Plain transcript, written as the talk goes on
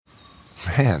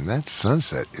Man, that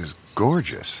sunset is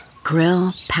gorgeous.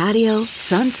 Grill, patio,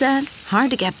 sunset.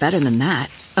 Hard to get better than that.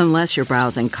 Unless you're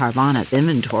browsing Carvana's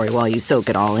inventory while you soak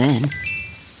it all in.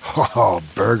 Oh,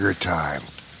 burger time.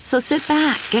 So sit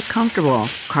back, get comfortable.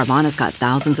 Carvana's got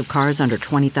thousands of cars under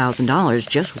 $20,000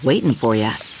 just waiting for you.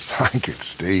 I could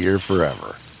stay here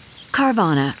forever.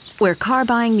 Carvana, where car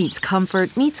buying meets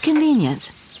comfort meets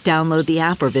convenience. Download the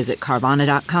app or visit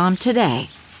Carvana.com today.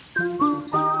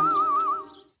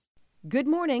 Good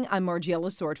morning, I'm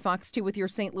Margiela Sort, Fox 2 with your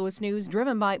St. Louis news,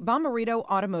 driven by Bomarito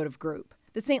Automotive Group.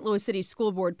 The St. Louis City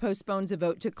School Board postpones a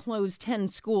vote to close 10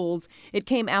 schools. It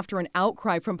came after an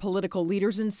outcry from political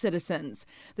leaders and citizens.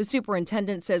 The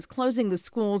superintendent says closing the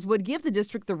schools would give the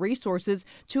district the resources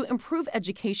to improve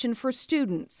education for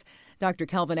students. Dr.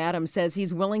 Kelvin Adams says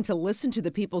he's willing to listen to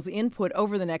the people's input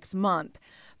over the next month.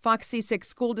 Fox C6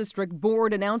 School District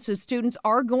Board announces students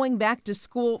are going back to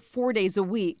school 4 days a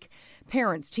week.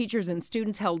 Parents, teachers, and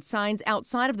students held signs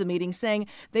outside of the meeting saying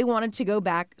they wanted to go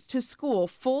back to school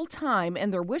full time,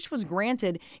 and their wish was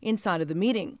granted inside of the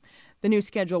meeting. The new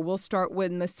schedule will start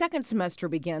when the second semester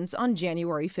begins on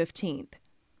January 15th.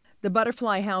 The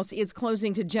Butterfly House is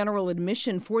closing to general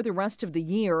admission for the rest of the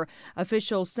year.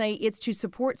 Officials say it's to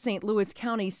support St. Louis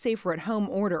County's Safer at Home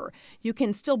order. You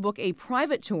can still book a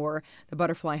private tour. The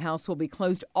Butterfly House will be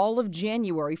closed all of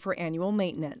January for annual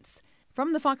maintenance.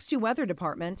 From the Fox 2 Weather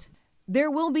Department,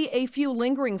 there will be a few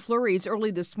lingering flurries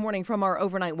early this morning from our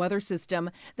overnight weather system.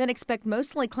 Then expect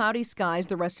mostly cloudy skies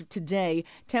the rest of today.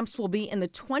 Temps will be in the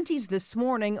 20s this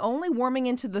morning, only warming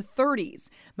into the 30s.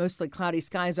 Mostly cloudy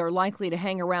skies are likely to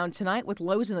hang around tonight with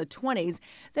lows in the 20s.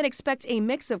 Then expect a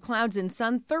mix of clouds and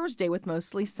sun Thursday with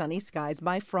mostly sunny skies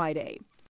by Friday.